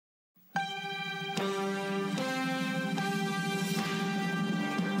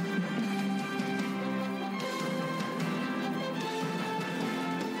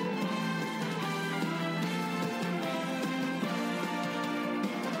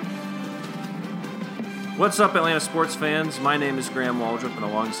What's up, Atlanta sports fans? My name is Graham Waldrop, and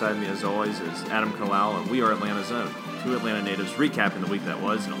alongside me, as always, is Adam Kalal, and we are Atlanta Zone, two Atlanta natives recapping the week that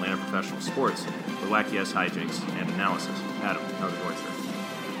was in Atlanta professional sports with wacky-ass hijinks and analysis. Adam, how's it going,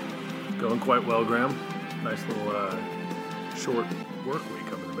 sir? Going quite well, Graham. Nice little short work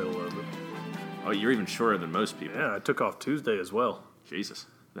week I'm in the middle of it. Oh, you're even shorter than most people. Yeah, I took off Tuesday as well. Jesus.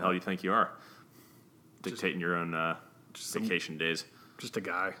 The hell do you think you are? Dictating your own vacation days. Just a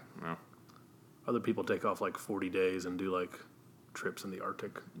guy. Well, Other people take off like 40 days and do like trips in the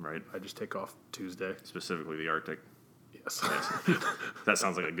Arctic. right. I just take off Tuesday. Specifically the Arctic. Yes. That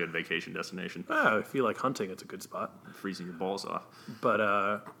sounds like a good vacation destination. I feel like hunting, it's a good spot. Freezing your balls off.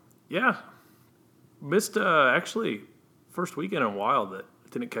 But yeah, missed actually first weekend in a while that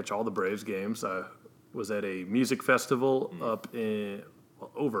didn't catch all the Braves games. I was at a music festival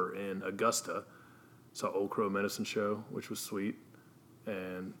over in Augusta. Saw Old Crow Medicine Show, which was sweet,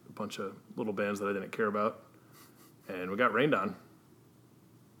 and a bunch of little bands that I didn't care about. And we got rained on,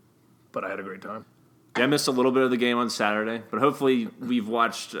 but I had a great time. Yeah, I missed a little bit of the game on Saturday, but hopefully we've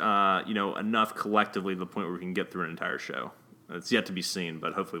watched enough collectively to the point where we can get through an entire show. It's yet to be seen,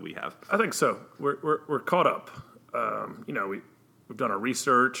 but hopefully we have. I think so. We're caught up. We've done our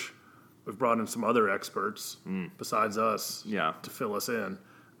research. We've brought in some other experts besides us to fill us in.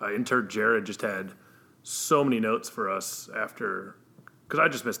 Intern Jared just had so many notes for us after, because I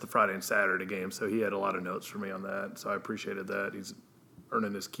just missed the Friday and Saturday game, so he had a lot of notes for me on that. So I appreciated that. He's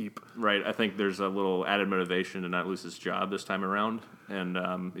earning his keep. Right. I think there's a little added motivation to not lose his job this time around,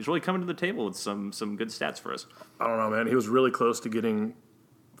 and he's really coming to the table with some good stats for us. I don't know, man. He was really close to getting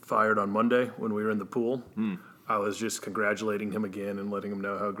fired on Monday when we were in the pool. I was just congratulating him again and letting him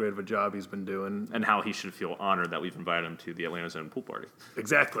know how great of a job he's been doing. And how he should feel honored that we've invited him to the Atlanta Zone pool party.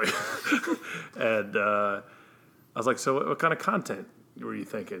 Exactly. And I was like, so what kind of content were you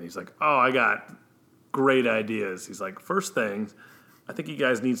thinking? He's like, oh, I got great ideas. He's like, first thing, I think you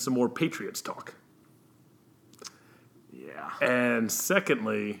guys need some more Patriots talk. Yeah. And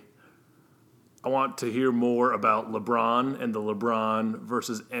secondly, I want to hear more about LeBron and the LeBron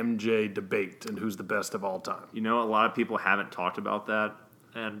versus MJ debate and who's the best of all time. You know, a lot of people haven't talked about that.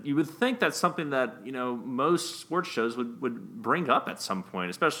 And you would think that's something that, most sports shows would bring up at some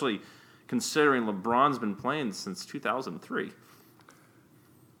point, especially considering LeBron's been playing since 2003.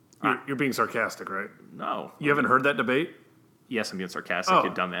 You're being sarcastic, right? No. You haven't heard that debate? Yes, I'm being sarcastic,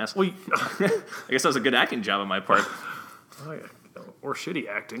 you dumbass. Well, I guess that was a good acting job on my part. oh, yeah. Or shitty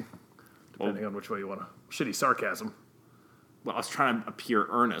acting, depending on which way you want to. Shitty sarcasm. Well, I was trying to appear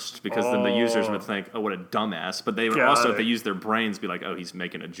earnest because then the users would think, oh, what a dumbass. But they would also, if they use their brains, be like, oh, he's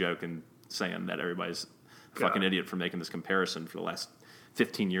making a joke and saying that everybody's a fucking idiot for making this comparison for the last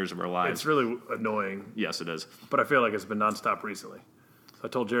 15 years of our lives. It's really annoying. Yes, it is. But I feel like it's been nonstop recently. So I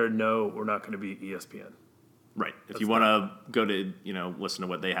told Jared, no, we're not going to be ESPN. Right. If you want to go to, listen to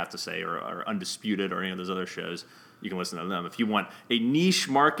what they have to say or Undisputed or any of those other shows, you can listen to them. If you want a niche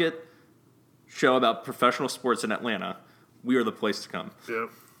market show about professional sports in Atlanta, we are the place to come. Yep.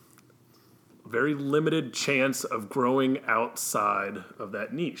 Very limited chance of growing outside of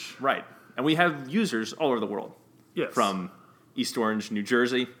that niche. Right. And we have users all over the world. Yes. From East Orange, New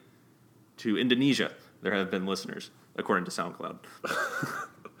Jersey to Indonesia. There have been listeners, according to SoundCloud.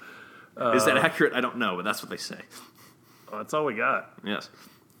 Is that accurate? I don't know, but that's what they say. Well, that's all we got. Yes.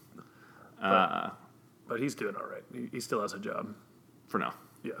 But he's doing all right. He still has a job. For now.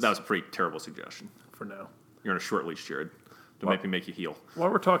 Yes. That was a pretty terrible suggestion. For now. You're on a short leash, Jared. Don't make you heel.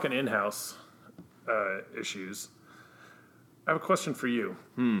 While we're talking in-house issues, I have a question for you.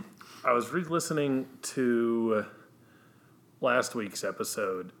 I was re-listening to last week's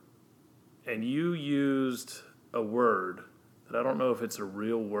episode, and you used a word that I don't know if it's a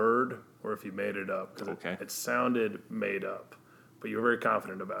real word or if you made it up. Because it sounded made up, but you were very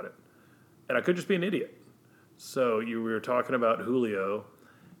confident about it. And I could just be an idiot. So we were talking about Julio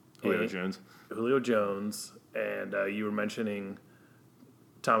Jones, and you were mentioning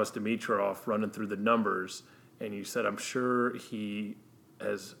Thomas Dimitroff running through the numbers, and you said, I'm sure he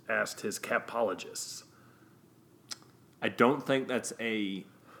has asked his capologists. I don't think that's an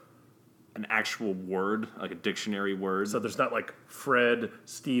actual word, like a dictionary word. So there's not like Fred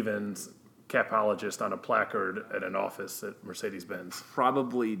Stevens, capologist, on a placard at an office at Mercedes-Benz.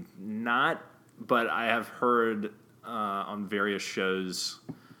 Probably not, but I have heard on various shows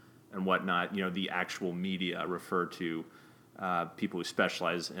and whatnot, the actual media refer to people who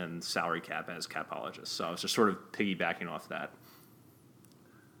specialize in salary cap as capologists. So I was just sort of piggybacking off that.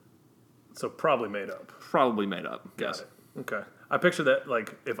 So probably made up. Probably made up, Got yes. it. Okay. I picture that,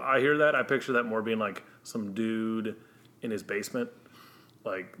 like, if I hear that, I picture that more being like some dude in his basement,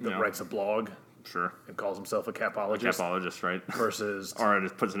 like, that writes a blog Sure. and calls himself a capologist. Capologist, right? Versus Or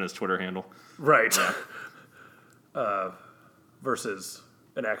just puts in his Twitter handle. right. Yeah. Versus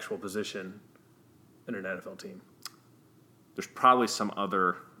an actual position in an NFL team. There's probably some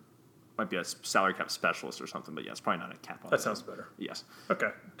other, might be a salary cap specialist or something, but yeah, it's probably not a capologist. That sounds better. Yes. Okay.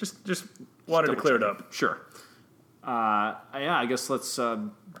 Just wanted to clear it up. Sure. Yeah, I guess let's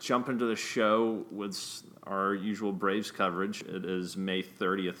jump into the show with our usual Braves coverage. It is May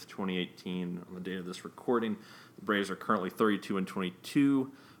 30th, 2018, on the date of this recording. The Braves are currently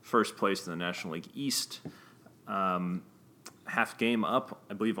 32-22, first place in the National League East. Half game up,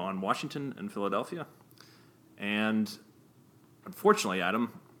 I believe, on Washington and Philadelphia. And unfortunately,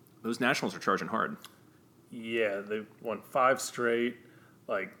 Adam, those Nationals are charging hard. Yeah, they won 5 straight,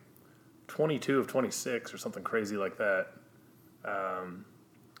 like 22 of 26 or something crazy like that.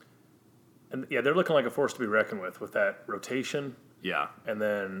 And yeah, they're looking like a force to be reckoned with that rotation. Yeah. And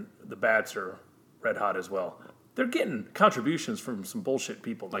then the bats are red hot as well. They're getting contributions from some bullshit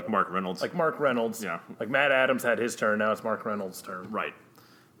people, though. Like Mark Reynolds. Like Mark Reynolds. Yeah. Like Matt Adams had his turn. Now it's Mark Reynolds' turn. Right.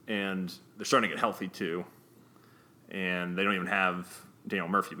 And they're starting to get healthy, too. And they don't even have Daniel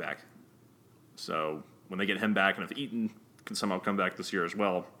Murphy back. So when they get him back, and if Eaton can somehow come back this year as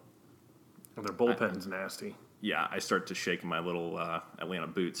well. And their bullpen's nasty. Yeah, I start to shake my little Atlanta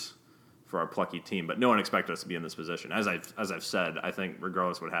boots for our plucky team. But no one expected us to be in this position. As I've said, I think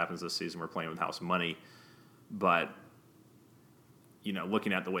regardless of what happens this season, we're playing with house money. But, you know,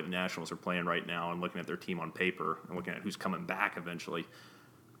 looking at the way the Nationals are playing right now and looking at their team on paper and looking at who's coming back eventually,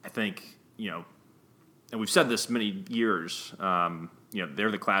 I think, you know, and we've said this many years, you know,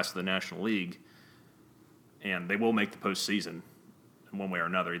 they're the class of the National League, and they will make the postseason in one way or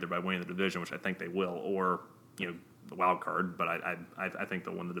another, either by winning the division, which I think they will, or, you know, the wild card, but I think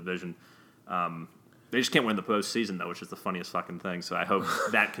they'll win the division. They just can't win the postseason, though, which is the funniest fucking thing. So I hope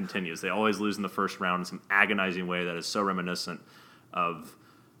that continues. They always lose in the first round in some agonizing way that is so reminiscent of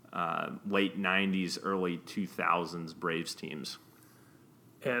late 90s, early 2000s Braves teams.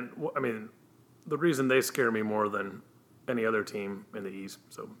 And, I mean, the reason they scare me more than any other team in the East,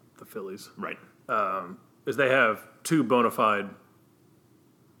 so the Phillies, Right. is they have 2 bona fide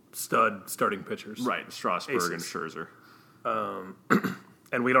stud starting pitchers. Right. Strasburg Aces. and Scherzer.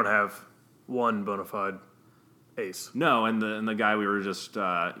 And we don't have 1 bona fide ace. No, and the guy we were just,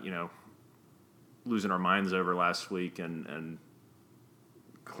 you know, losing our minds over last week and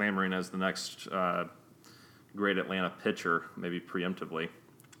clamoring as the next great Atlanta pitcher, maybe preemptively.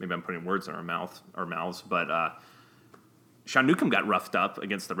 Maybe I'm putting words in our mouths, but Sean Newcomb got roughed up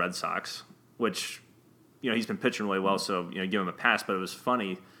against the Red Sox, which, you know, he's been pitching really well, so, you know, give him a pass, but it was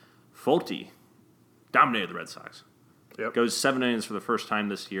funny. Folty dominated the Red Sox. Yep. Goes 7 innings for the first time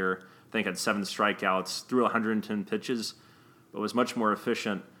this year. I think had 7 strikeouts, threw 110 pitches, but was much more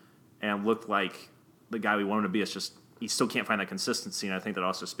efficient and looked like the guy we want him to be. It's just he still can't find that consistency, and I think that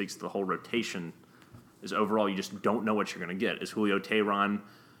also speaks to the whole rotation. Is overall you just don't know what you're going to get. Is Julio Teheran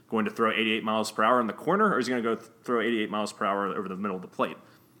going to throw 88 miles per hour in the corner, or is he going to go throw 88 miles per hour over the middle of the plate?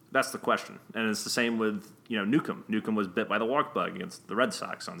 That's the question. And it's the same with, you know, Newcomb. Newcomb was bit by the walk bug against the Red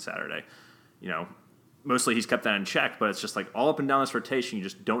Sox on Saturday. You know, mostly he's kept that in check, but it's just like all up and down this rotation, you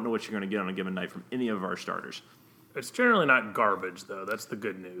just don't know what you're going to get on a given night from any of our starters. It's generally not garbage, though. That's the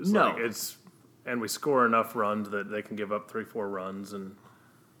good news. No. Like, and we score enough runs that they can give up 3-4 runs, and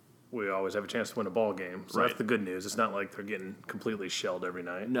we always have a chance to win a ball game. So Right. that's the good news. It's not like they're getting completely shelled every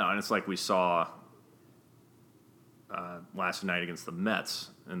night. No, and it's like we saw last night against the Mets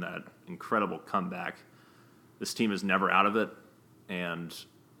in that incredible comeback. This team is never out of it, and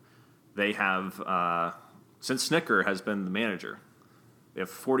they have, since Snicker has been the manager, they have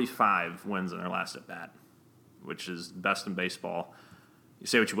 45 wins in their last at-bat, which is best in baseball. You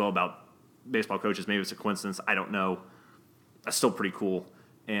say what you will about baseball coaches, maybe it's a coincidence, I don't know. That's still pretty cool.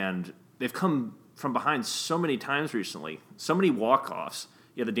 And they've come from behind so many times recently, so many walk-offs.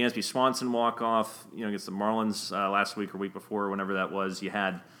 You had the Dansby Swanson walk-off, you know, against the Marlins last week or week before, whenever that was. You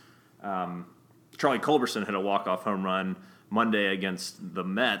had Charlie Culberson hit a walk-off home run Monday against the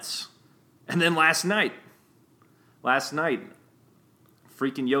Mets. And then last night,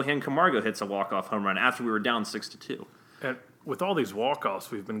 freaking Johan Camargo hits a walk-off home run after we were down 6-2. And with all these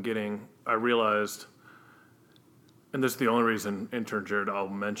walk-offs we've been getting, I realized, and this is the only reason, intern Jared, I'll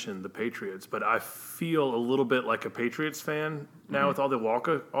mention the Patriots, but I feel a little bit like a Patriots fan now with all the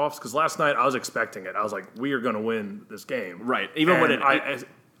walk-offs, because last night I was expecting it. I was like, we are going to win this game. Right. Even when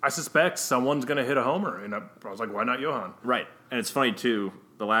I suspect someone's going to hit a homer, and I was like, why not Johan? Right. And it's funny, too,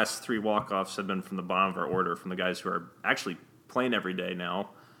 the last 3 walk-offs have been from the bottom of our order, from the guys who are actually playing every day now,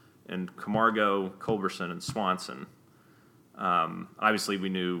 and Camargo, Culberson, and Swanson. Obviously, we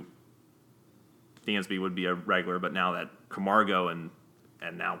knew Dansby would be a regular, but now that Camargo and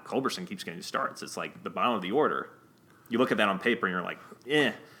now Culberson keeps getting starts, it's like the bottom of the order. You look at that on paper and you're like,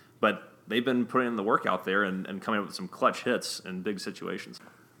 but they've been putting in the work out there and coming up with some clutch hits in big situations.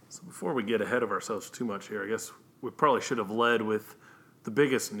 So before we get ahead of ourselves too much here, I guess we probably should have led with the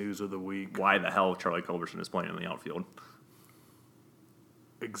biggest news of the week. Why the hell Charlie Culberson is playing in the outfield?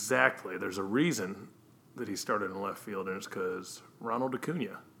 Exactly. There's a reason that he started in left field, and it's because Ronald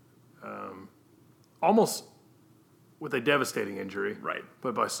Acuna, almost with a devastating injury, Right.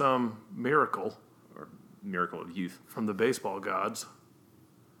 but by some miracle Or miracle of youth. from the baseball gods,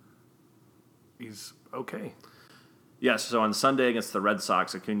 he's okay. Yes, so on Sunday against the Red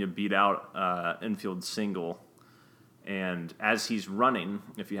Sox, Acuna beat out infield single. And as he's running,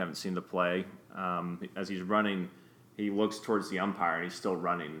 if you haven't seen the play, as he's running, he looks towards the umpire and he's still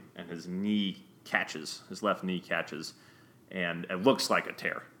running, and his left knee catches, and it looks like a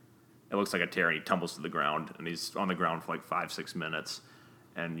tear. It looks like a tear, and he tumbles to the ground, and he's on the ground for like 5-6 minutes,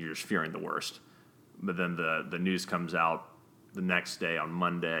 and you're just fearing the worst. But then the news comes out the next day on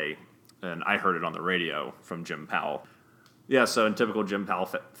Monday, and I heard it on the radio from Jim Powell. Yeah, so in typical Jim Powell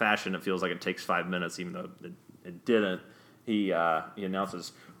fashion, it feels like it takes 5 minutes, even though it didn't. He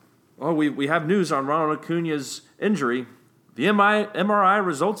announces, "Oh, we have news on Ronald Acuna's injury. The MRI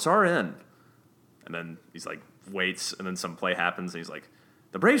results are in." And then he's like, waits, and then some play happens, and he's like,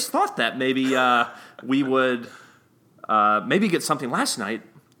 "The Braves thought that maybe we would maybe get something last night,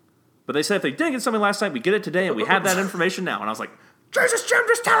 but they said if they didn't get something last night, we get it today, and we have that information now." And I was like, "Jesus, Jim,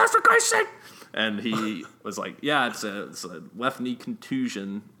 just tell us for Christ's sake!" And he was like, "Yeah, it's a left knee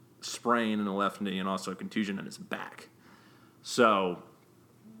contusion, sprain in the left knee, and also a contusion in his back." So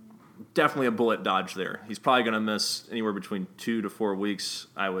definitely a bullet dodge there. He's probably going to miss anywhere between 2 to 4 weeks,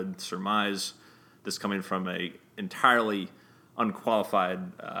 I would surmise. This coming from a entirely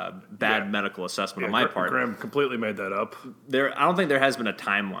unqualified, bad medical assessment on my part. Graham completely made that up. I don't think there has been a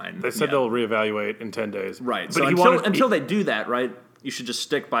timeline. They said yet. they'll reevaluate in 10 days. Right. But So he until they do that, right, you should just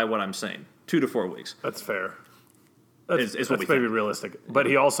stick by what I'm saying. 2 to 4 weeks. That's fair. Is what we that's maybe think. realistic. But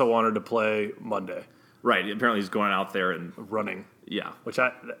he also wanted to play Monday, Right. Apparently he's going out there and, running, yeah. which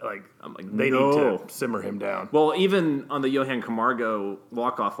I'm they no. need to simmer him down. Well, even on the Johan Camargo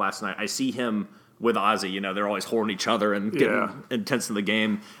walk-off last night, I see him with Ozzy. They're always holding each other and getting intense in the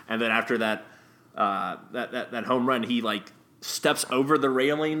game. And then after that home run, he, like, steps over the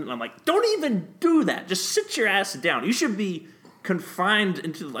railing. And I'm like, don't even do that. Just sit your ass down. You should be confined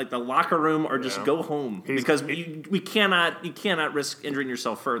into, like, the locker room or just go home. Because you cannot risk injuring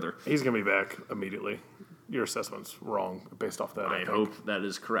yourself further. He's going to be back immediately. Your assessment's wrong based off that. I hope that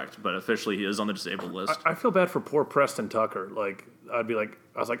is correct. But officially, he is on the disabled list. I feel bad for poor Preston Tucker. Like, I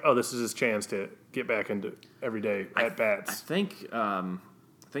was like, oh, this is his chance to get back into everyday at bats. I think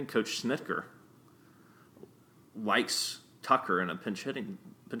Coach Snitker likes Tucker in a pinch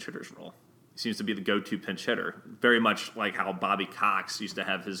hitter's role. He seems to be the go-to pinch hitter, very much like how Bobby Cox used to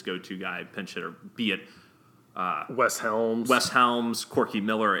have his go-to guy pinch hitter, be it Wes Helms, Corky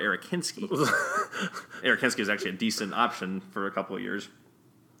Miller, or Eric Hinsky. Eric Hinsky is actually a decent option for a couple of years.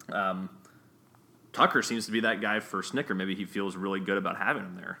 Tucker seems to be that guy for Snitker. Maybe he feels really good about having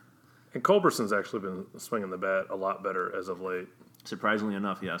him there. And Culberson's actually been swinging the bat a lot better as of late. Surprisingly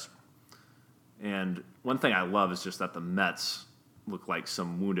enough, yes. And one thing I love is just that the Mets look like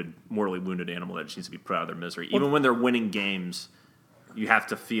some mortally wounded animal that just needs to be put out of their misery. Even when they're winning games, you have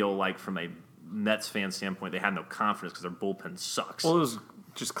to feel like from a Mets fan standpoint, they have no confidence because their bullpen sucks. Well, it was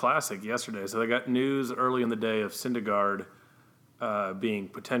just classic yesterday. So they got news early in the day of Syndergaard being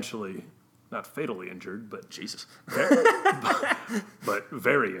potentially, not fatally injured, but Jesus. but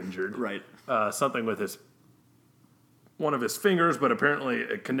very injured. Right. Something with one of his fingers, but apparently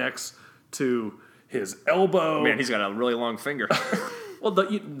it connects to his elbow. Man, he's got a really long finger. Well,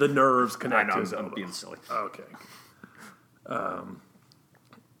 the nerves connect to his I'm elbow. being silly. Okay.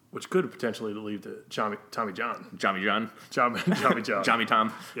 Which could potentially lead to Tommy John. Johnny John. Tommy John. Johnny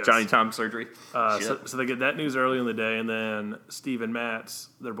Tom. Yes. Johnny Tom surgery. So they get that news early in the day, and then Steven Matz,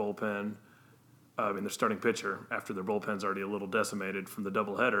 their bullpen, their starting pitcher, after their bullpen's already a little decimated from the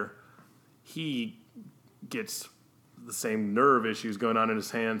doubleheader, he gets the same nerve issues going on in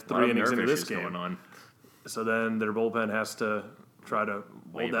his hands 3 innings into this game. Going on. So then their bullpen has to try to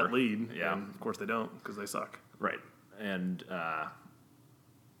hold that lead. Yeah. And of course they don't because they suck. Right. And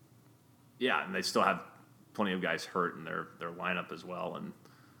and they still have plenty of guys hurt in their lineup as well. And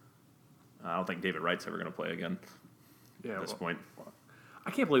I don't think David Wright's ever going to play again at this point. I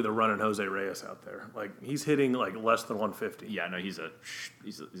can't believe they're running Jose Reyes out there. Like, he's hitting like less than 150. Yeah, no, he's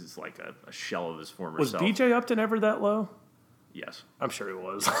like a shell of his former Was self. BJ Upton ever that low? Yes. I'm sure he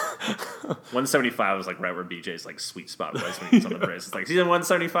was. 175 was like right where BJ's like sweet spot was when he was on the brace. It's like he's at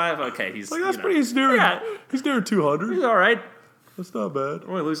 175. Okay, he's Like, that's you know, pretty. He's near. Yeah. He's near 200. He's all right. That's not bad.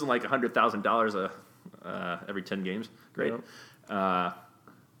 We're only losing like $100,000 every 10 games. Great.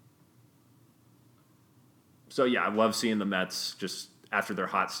 So yeah, I love seeing the Mets just after their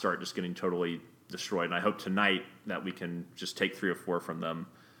hot start, just getting totally destroyed. And I hope tonight that we can just take 3 or 4 from them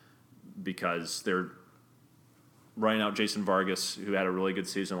because they're running out Jason Vargas, who had a really good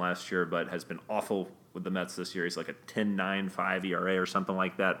season last year, but has been awful with the Mets this year. He's like a 10.95 ERA or something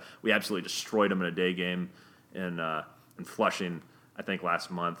like that. We absolutely destroyed him in a day game in Flushing, I think,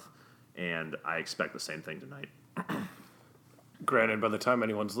 last month, and I expect the same thing tonight. Granted, by the time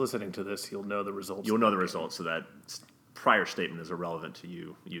anyone's listening to this, you'll know the results. You'll know the results, so that prior statement is irrelevant to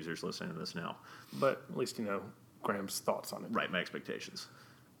you users listening to this now. But at least you know Graham's thoughts on it. Right, my expectations.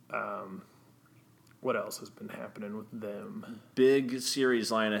 What else has been happening with them? Big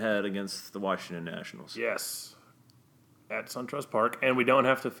series lying ahead against the Washington Nationals, Yes, at SunTrust Park, and we don't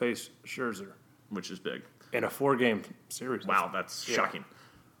have to face Scherzer which is big. in a 4-game series. Wow, that's shocking.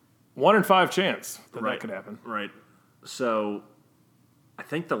 1 in 5 chance that Right. that could happen. Right. So I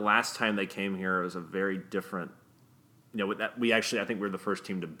think the last time they came here was a very different. You know, with that we actually I think we were the first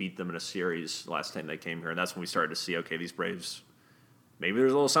team to beat them in a series last time they came here, and that's when we started to see okay, these Braves, maybe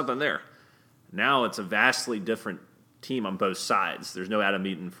there's a little something there. Now it's a vastly different team on both sides. There's no Adam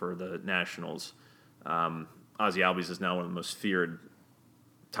Eaton for the Nationals. Ozzy Albies is now one of the most feared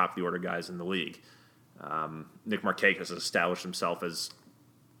top of the order guys in the league. Nick Markakis has established himself as,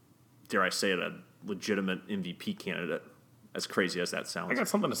 dare I say it, a legitimate MVP candidate. As crazy as that sounds. I got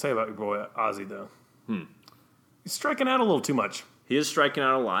something to say about your boy Ozzy, though. He's striking out a little too much. He is striking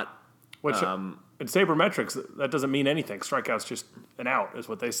out a lot. Which, in sabermetrics, that doesn't mean anything. Strikeout's just an out, is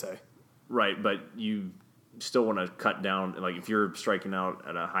what they say. Right, but you still want to cut down. Like, if you're striking out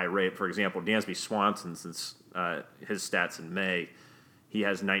at a high rate, for example, Dansby Swanson, since his stats in May, he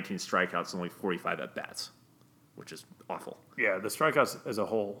has 19 strikeouts and only 45 at-bats, which is awful. Yeah, the strikeouts as a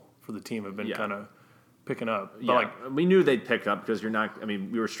whole for the team have been kind of picking up. But Yeah, we knew they'd pick up because you're not. I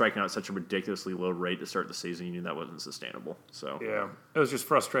mean, we were striking out at such a ridiculously low rate to start the season. You knew that wasn't sustainable. So yeah, it was just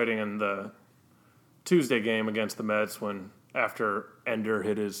frustrating in the Tuesday game against the Mets when after Ender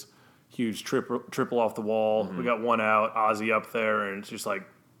hit his huge triple off the wall, we got 1 out, Ozzy up there, and it's just like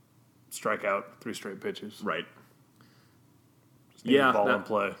strike out 3 straight pitches. right. Just need the Yeah, ball that, in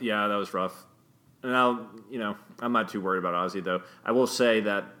play. yeah, that was rough. And I'm not too worried about Ozzy though. I will say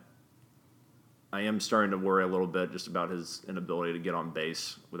that I am starting to worry a little bit just about his inability to get on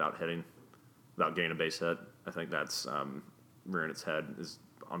base without getting a base hit. I think that's rearing its head. His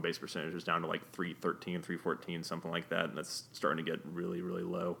on base percentage is down to like 313, 314, something like that, and that's starting to get really, really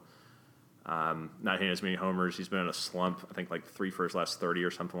low. Not hitting as many homers. He's been in a slump. I think like 3 for his last 30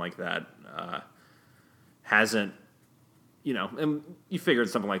 or something like that. Hasn't. And you figured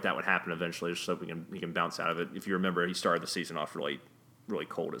something like that would happen eventually, just so he can bounce out of it. If you remember, he started the season off really, really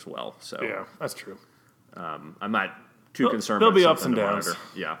cold as well. So Yeah, that's true. I'm not too concerned. There'll about be ups something and to downs. monitor.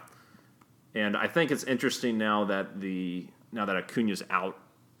 Yeah, and I think it's interesting now that Acuna's out,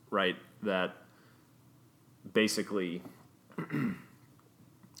 right? That basically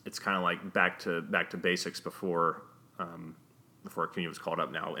it's kind of like back to basics before Acuna was called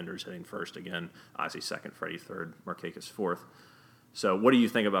up. Now Ender's hitting first again, Ozzy second, Freddie third, Markakis fourth. So what do you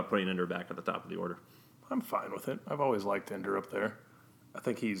think about putting Ender back at the top of the order? I'm fine with it. I've always liked Ender up there. I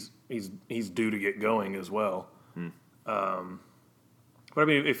think he's due to get going as well. But I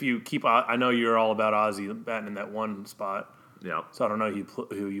mean, if you keep, I know you're all about Ozzy batting in that one spot. Yeah, So I don't know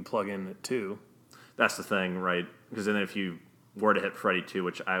who you plug in at 2. that's the thing, right? Because then if you were to hit Freddie too,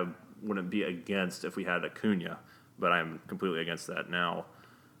 which I wouldn't be against if we had Acuna, but I'm completely against that now.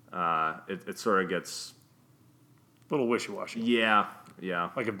 It sort of gets A little wishy-washy. yeah.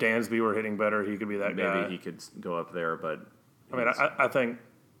 Like if Dansby were hitting better, he could be that guy. Maybe he could go up there, but I mean, I think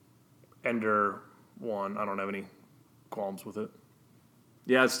Ender won. I don't have any qualms with it.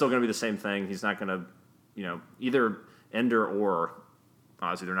 yeah, it's still going to be the same thing. He's not going to, either Ender or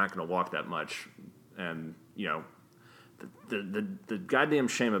Ozzy, they're not going to walk that much. And, the goddamn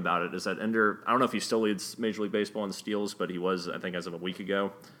shame about it is that Ender, I don't know if he still leads Major League Baseball in steals, but he was, I think, as of a week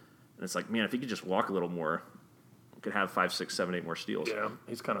ago. And it's like, man, if he could just walk a little more, he could have 5, 6, 7, 8 more steals. Yeah,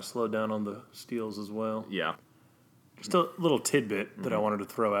 he's kind of slowed down on the steals as well. Yeah. Just a little tidbit that I wanted to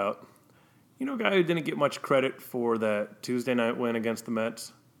throw out. You know a guy who didn't get much credit for that Tuesday night win against the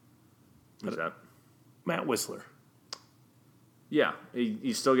Mets? Who's that? Matt Whistler. Yeah,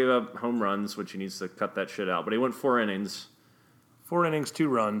 he still gave up home runs, which he needs to cut that shit out. But he went 4 innings. 4 innings, 2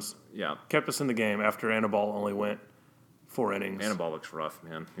 runs. Yeah. Kept us in the game after Anibal only went 4 innings. Anibal looks rough,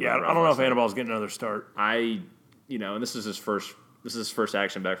 man. He Yeah, looked I rough don't know last if night. Anibal's getting another start. And this is his first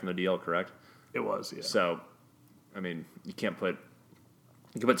action back from the DL, correct? It was, yeah. So, I mean, you can put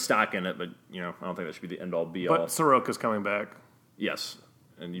stock in it, but I don't think that should be the end all be all. But Soroka's coming back. Yes,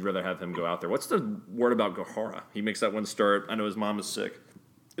 and you'd rather have him go out there. What's the word about Gohara? He makes that one start. I know his mom is sick.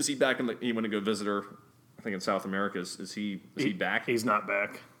 Is he back? He went to go visit her. I think in South America. Is he back? He's not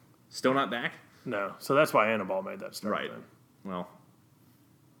back. Still not back? No. So that's why Anibal made that start. Right. Then. Well,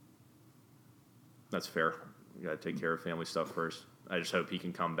 that's fair. You got to take care of family stuff first. I just hope he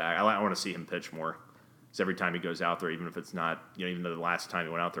can come back. I want to see him pitch more. Because every time he goes out there, even if it's not, even though the last time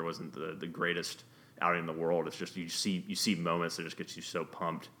he went out there wasn't the greatest outing in the world, it's just you see moments that just get you so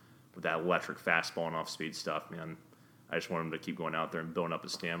pumped with that electric fastball and off-speed stuff, man. I just want him to keep going out there and building up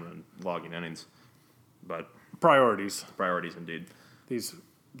his stamina and logging innings. But Priorities. Indeed. These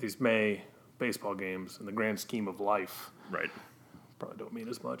May baseball games in the grand scheme of life Right. probably don't mean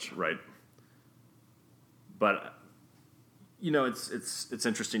as much. Right. But it's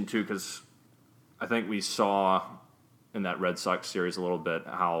interesting too because I think we saw in that Red Sox series a little bit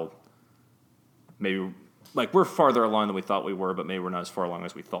how maybe we're farther along than we thought we were, but maybe we're not as far along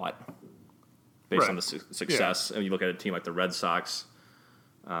as we thought based on the success. And you look at a team like the Red Sox,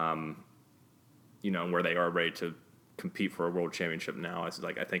 where they are ready to compete for a world championship now. I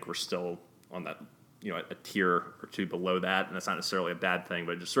think we're still on that, a tier or two below that, and that's not necessarily a bad thing,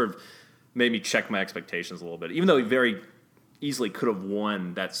 but it just sort of made me check my expectations a little bit. Even though we very easily could have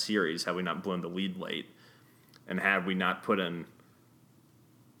won that series had we not blown the lead late, and had we not put in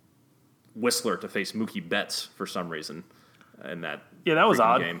Whistler to face Mookie Betts for some reason in that that was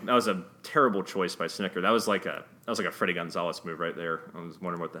odd game. That was a terrible choice by Snicker. That was like a Freddie Gonzalez move right there. I was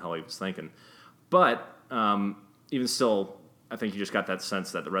wondering what the hell he was thinking. But even still, I think you just got that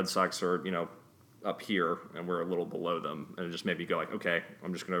sense that the Red Sox are, up here and we're a little below them. And it just made me go okay,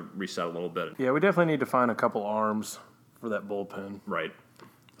 I'm just going to reset a little bit. Yeah, we definitely need to find a couple arms for that bullpen. Right.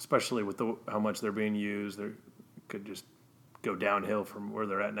 Especially with how much they're being used. They could just go downhill from where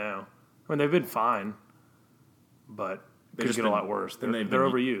they're at now. I mean, they've been fine, but they could get a lot worse. They're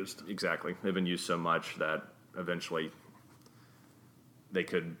overused. Exactly. They've been used so much that eventually it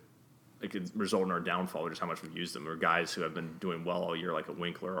could result in our downfall, just how much we've used them. There are guys who have been doing well all year, like a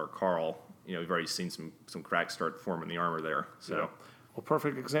Winkler or Carl. We've already seen some cracks start forming the armor there. So, Well,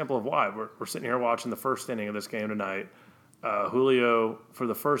 perfect example of why. We're sitting here watching the first inning of this game tonight. Julio, for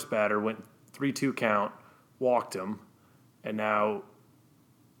the first batter, went 3-2 count, walked him, and now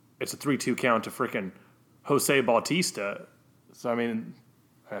it's a 3-2 count to freaking Jose Bautista. So, I mean,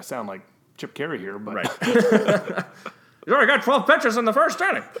 I sound like Chip Carey here, but... Right. He's already got 12 pitches in the first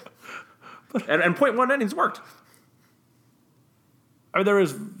inning. And 0.1 innings worked. I mean, there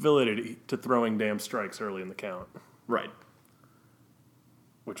is validity to throwing damn strikes early in the count. Right.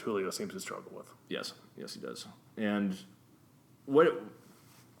 Which Julio seems to struggle with. Yes, he does. And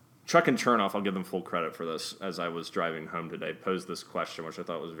Chuck and Chernoff, I'll give them full credit for this, as I was driving home today, posed this question, which I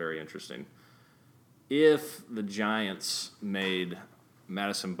thought was very interesting. If the Giants made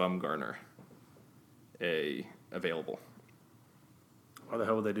Madison Bumgarner available. Why the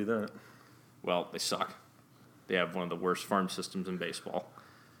hell would they do that? Well, they suck. They have one of the worst farm systems in baseball.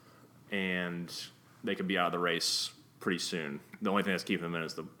 And they could be out of the race pretty soon. The only thing that's keeping them in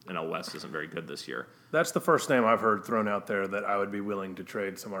is the NL West isn't very good this year. That's the first name I've heard thrown out there that I would be willing to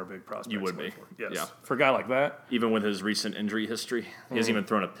trade some of our big prospects. You would be. For. Yes. Yeah. For a guy like that. Even with his recent injury history. He hasn't even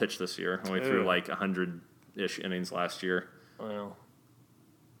thrown a pitch this year. Only threw 100-ish innings last year. Well,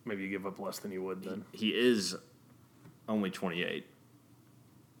 maybe you give up less than you would then. He is only 28.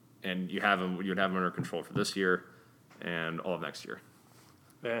 And you'd have him under control for this year and all of next year.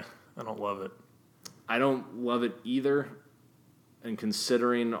 Yeah, I don't love it. I don't love it either. And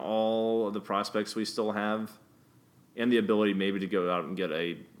considering all of the prospects we still have and the ability maybe to go out and get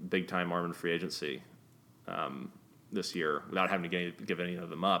a big-time arm in free agency this year without having to give any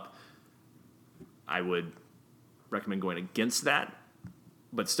of them up, I would recommend going against that.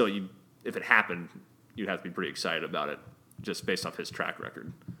 But still, if it happened, you'd have to be pretty excited about it just based off his track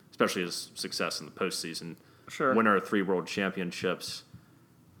record, especially his success in the postseason. Sure. Winner of 3 world championships.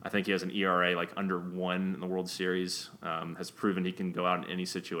 I think he has an ERA under 1 in the World Series. Has proven he can go out in any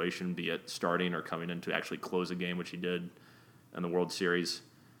situation, be it starting or coming in to actually close a game, which he did in the World Series.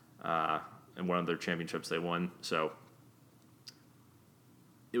 And one of their championships they won. So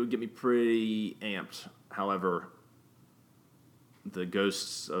it would get me pretty amped. However, the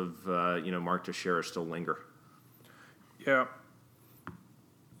ghosts of Mark Teixeira still linger. Yeah.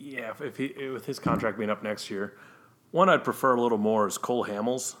 Yeah, if he with his contract being up next year, one I'd prefer a little more is Cole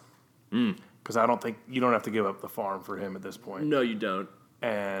Hamels. Because I don't think you don't have to give up the farm for him at this point. No, you don't.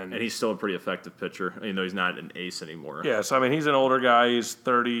 And he's still a pretty effective pitcher, even though he's not an ace anymore. Yeah, so I mean, he's an older guy. He's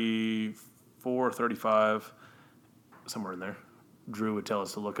 34, 35, somewhere in there. Drew would tell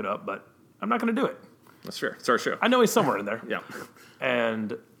us to look it up, but I'm not going to do it. That's fair. It's our show. I know he's somewhere in there. Yeah.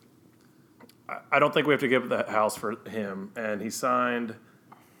 And I don't think we have to give the house for him. And he signed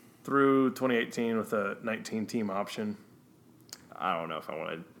through 2018 with a 19-team option. I don't know if I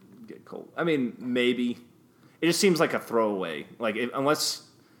want to get cold. I mean, maybe. It just seems like a throwaway. Like, unless...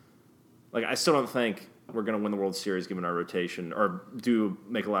 Like, I still don't think we're going to win the World Series given our rotation, or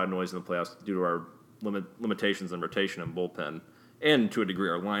make a lot of noise in the playoffs due to our limitations in rotation and bullpen, and to a degree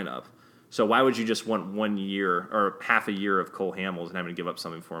our lineup. So why would you just want 1 year or half a year of Cole Hamels and having to give up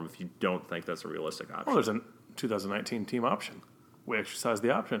something for him if you don't think that's a realistic option? Well, there's a 2019 team option. We exercised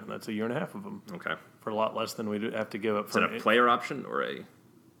the option, and that's a year and a half of them. Okay. For a lot less than we'd have to give up for Is it a player option or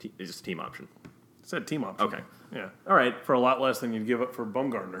just a team option? It said team option. Okay. Yeah. All right. For a lot less than you'd give up for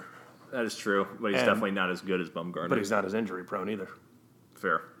Bumgarner. That is true, but he's definitely not as good as Bumgarner. But he's not as injury prone either.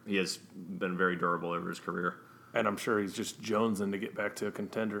 Fair. He has been very durable over his career. And I'm sure he's just jonesing to get back to a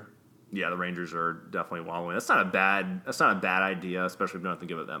contender. Yeah, the Rangers are definitely wallowing. That's not a bad idea, especially if you don't have to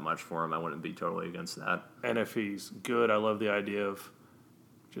give it that much for him. I wouldn't be totally against that. And if he's good, I love the idea of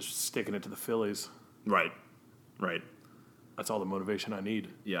just sticking it to the Phillies. Right. That's all the motivation I need.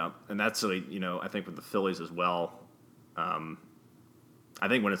 Yeah, and that's I think with the Phillies as well. I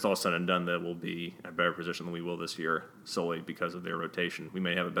think when it's all said and done, that we'll be in a better position than we will this year, solely because of their rotation. We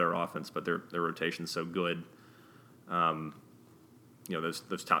may have a better offense, but their rotation's so good.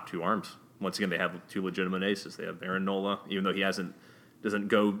 Those top two arms. Once again, they have two legitimate aces. They have Aaron Nola, even though he doesn't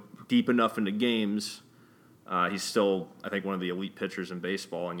go deep enough into games. He's still, I think, one of the elite pitchers in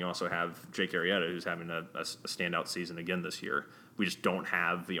baseball. And you also have Jake Arrieta, who's having a standout season again this year. We just don't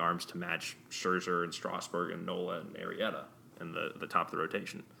have the arms to match Scherzer and Strasburg and Nola and Arrieta in the top of the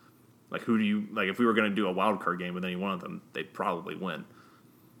rotation. Like, if we were going to do a wild card game with any one of them, they'd probably win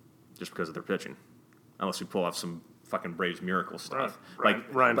just because of their pitching, unless we pull off some fucking Braves miracle stuff. Right.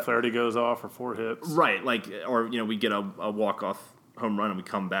 Like Ryan Flaherty goes off for 4 hits. Right. Or we get a walk-off home run and we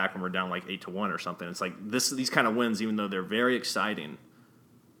come back and we're down like 8-1 or something. It's like these kind of wins, even though they're very exciting,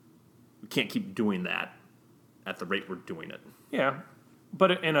 we can't keep doing that at the rate we're doing it. Yeah.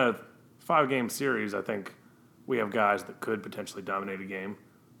 But in a 5-game series, I think we have guys that could potentially dominate a game.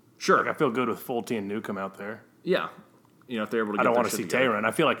 Sure. Like, I feel good with Fulte and Newcomb out there. Yeah. If they're able to get I don't want to see together. Tehran.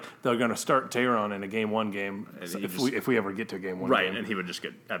 I feel like they're going to start Tehran in a Game 1 game if we ever get to a Game 1 right, game. And he would just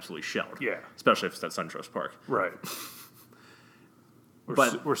get absolutely shelled. Yeah. Especially if it's at SunTrust Park. Right.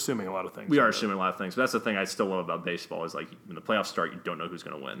 We're assuming a lot of things. We are assuming a lot of things. But that's the thing I still love about baseball is, like, when the playoffs start, you don't know who's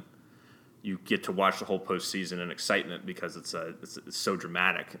going to win. You get to watch the whole postseason and excitement because it's so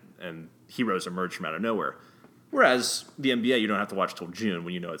dramatic and heroes emerge from out of nowhere. Whereas the NBA, you don't have to watch till June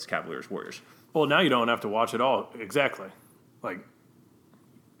when you know it's Cavaliers-Warriors. Well, now you don't have to watch it all. Exactly. Like,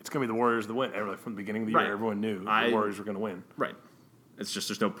 it's going to be the Warriors that win. From the beginning of the year, everyone knew the Warriors were going to win. Right. It's just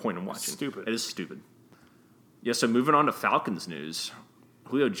there's no point in watching. It's stupid. It is stupid. Yeah, so moving on to Falcons news.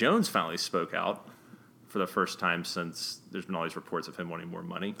 Julio Jones finally spoke out for the first time since there's been all these reports of him wanting more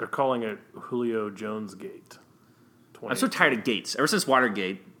money. They're calling it Julio Jones Gate. I'm so tired of gates. Ever since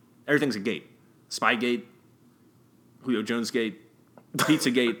Watergate, everything's a gate. Spygate, Julio Jones Gate,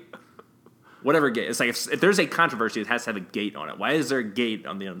 Pizzagate, whatever gate. It's like if there's a controversy, it has to have a gate on it. Why is there a gate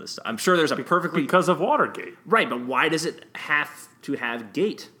on the end of this stuff? I'm sure there's a perfectly... Because of Watergate. Right, but why does it have to have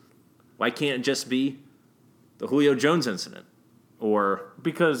gate? Why can't it just be the Julio Jones incident? Or...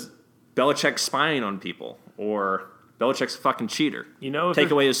 Because... Belichick spying on people, or Belichick's a fucking cheater. If take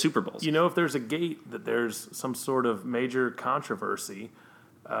away his Super Bowls. If there's a gate, that there's some sort of major controversy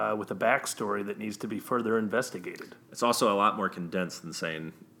with a backstory that needs to be further investigated. It's also a lot more condensed than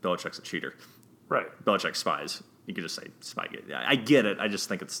saying Belichick's a cheater. Right. Belichick spies. You could just say Spygate. I get it. I just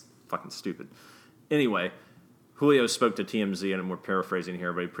think it's fucking stupid. Anyway, Julio spoke to TMZ, and we're paraphrasing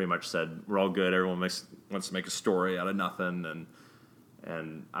here, but he pretty much said, we're all good. Everyone wants to make a story out of nothing,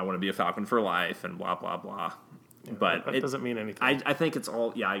 and I want to be a Falcon for life, and blah, blah, blah. Yeah, but that doesn't mean anything. I think it's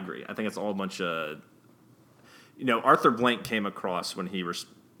all, I agree. I think it's all a bunch of, Arthur Blank came across when he was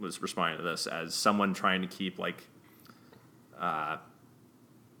responding to this as someone trying to keep, I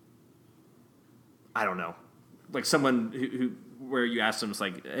don't know, like someone who where you ask them, it's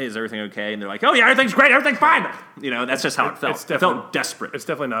like, hey, is everything okay? And they're like, oh, yeah, everything's great, everything's fine. That's just how it felt. It felt desperate. It's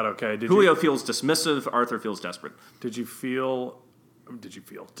definitely not okay. Julio feels dismissive. Arthur feels desperate. Did you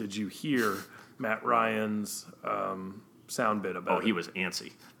hear Matt Ryan's sound bit about it? Oh, he was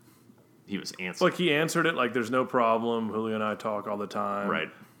antsy. He was antsy. Like, he answered it like, there's no problem. Julio and I talk all the time. Right.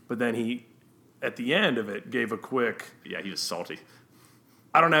 But then he at the end of it gave a quick, Yeah, he was salty.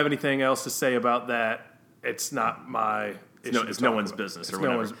 I don't have anything else to say about that. It's not my issue. It's to no talk one's about. business It's or no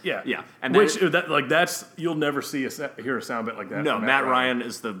whatever. one's, yeah. Yeah. And Which, that's, you'll never hear a sound bit like that. No, from Matt Ryan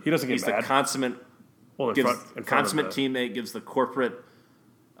is He doesn't get he's mad. the consummate Well, in gives front of consummate the- teammate, gives the corporate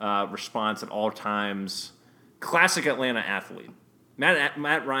response at all times. Classic Atlanta athlete.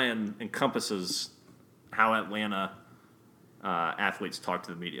 Matt Ryan encompasses how Atlanta athletes talk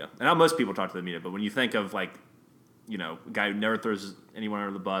to the media, and how most people talk to the media. But when you think of a guy who never throws anyone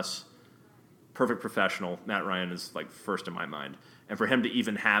under the bus, perfect professional, Matt Ryan is first in my mind. And for him to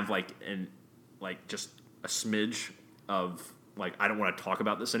even have just a smidge of I don't want to talk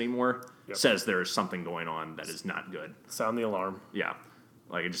about this anymore, Yep. says there is something going on that is not good. Sound the alarm. Yeah.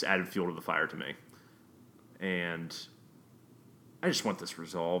 It just added fuel to the fire to me. And I just want this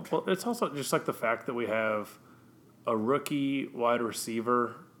resolved. Well, it's also just the fact that we have a rookie wide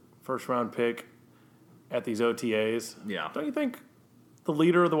receiver, first round pick at these OTAs. Yeah. Don't you think the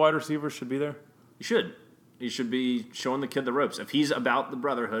leader of the wide receivers should be there? You should. You should be showing the kid the ropes. If he's about the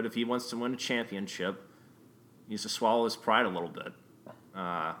brotherhood, if he wants to win a championship, he needs to swallow his pride a little bit.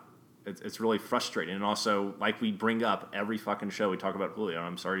 It's really frustrating. And also, we bring up every fucking show, we talk about Julio, and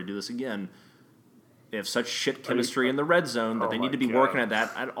I'm sorry to do this again. They have such shit chemistry in the red zone that Oh they my need to be God. working at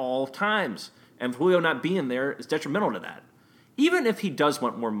that at all times. And Julio not being there is detrimental to that. Even if he does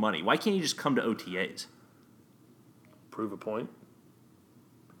want more money, why can't he just come to OTAs? Prove a point.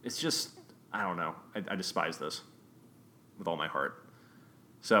 It's just, I don't know. I despise this with all my heart.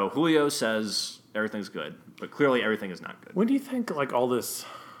 So Julio says everything's good, but clearly everything is not good. When do you think all this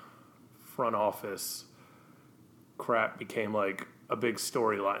front office crap became a big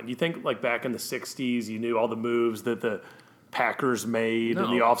storyline? Do you think back in the 60s you knew all the moves that the Packers made in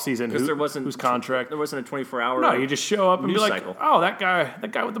the offseason? Because there wasn't whose contract? There wasn't a 24-hour. No, you just show up and be news like, cycle. "Oh, that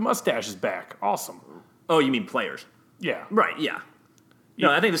guy with the mustache is back. Awesome." Oh, you mean players? Yeah. Right. Yeah. No,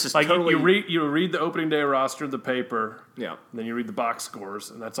 I think this is totally. you read the opening day roster of the paper, Yeah. and then you read the box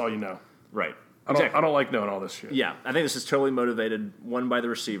scores, and that's all you know. Right. I don't like knowing all this shit. Yeah, I think this is totally motivated, one, by the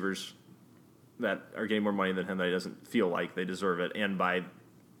receivers that are getting more money than him that he doesn't feel like they deserve it, and by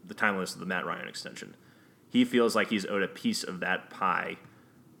the timeliness of the Matt Ryan extension. He feels like he's owed a piece of that pie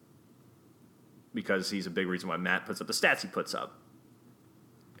because he's a big reason why Matt puts up the stats he puts up.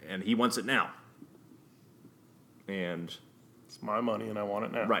 And he wants it now. And It's my money, and I want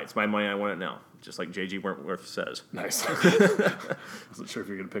it now. right, it's my money, I want it now. Just like J.G. Wentworth says. Nice. Wasn't sure if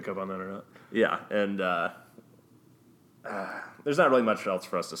you're going to pick up on that or not. Yeah, and there's not really much else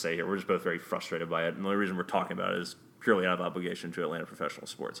for us to say here. We're just both very frustrated by it, and the only reason we're talking about it is purely out of obligation to Atlanta professional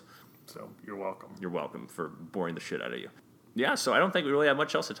sports. So you're welcome. You're welcome for boring the shit out of you. Yeah, so I don't think we really have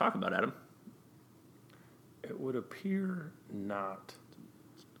much else to talk about, Adam. It would appear not.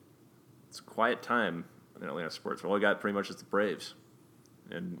 It's a quiet time in Atlanta sports. All I got pretty much is the Braves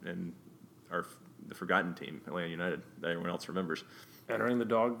and the forgotten team, Atlanta United, that everyone else remembers. Entering the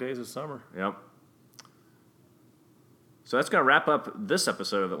dog days of summer. Yep. So that's going to wrap up this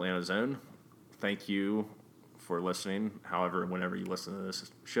episode of Atlanta Zone. Thank you for listening, however and whenever you listen to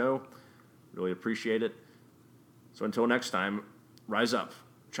this show. Really appreciate it. So until next time, rise up,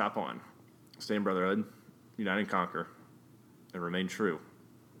 chop on, stay in brotherhood, unite and conquer, and remain true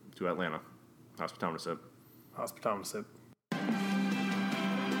to Atlanta. Hospitality. Hospitality.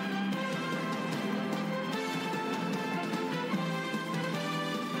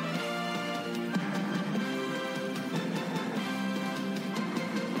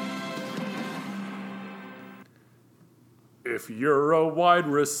 If you're a wide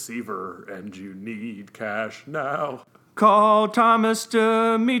receiver and you need cash now, Call Thomas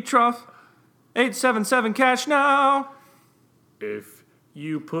Dimitrov, 877 cash now. if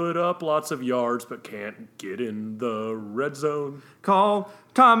you put up lots of yards but can't get in the red zone, Call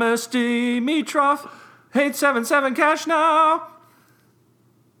Thomas Dimitrov, 877 cash now.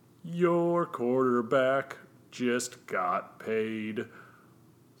 your quarterback just got paid.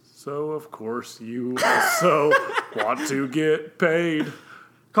 So, of course, you also want to get paid.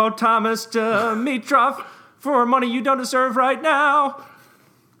 Call Thomas Dimitrov for money you don't deserve right now.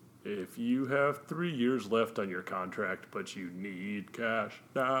 If you have 3 years left on your contract, but you need cash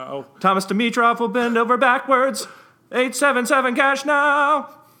now, Thomas Dimitrov will bend over backwards. 877 cash now.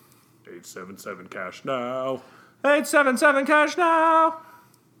 877 cash now. 877 cash now.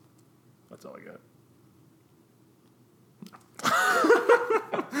 That's all I got.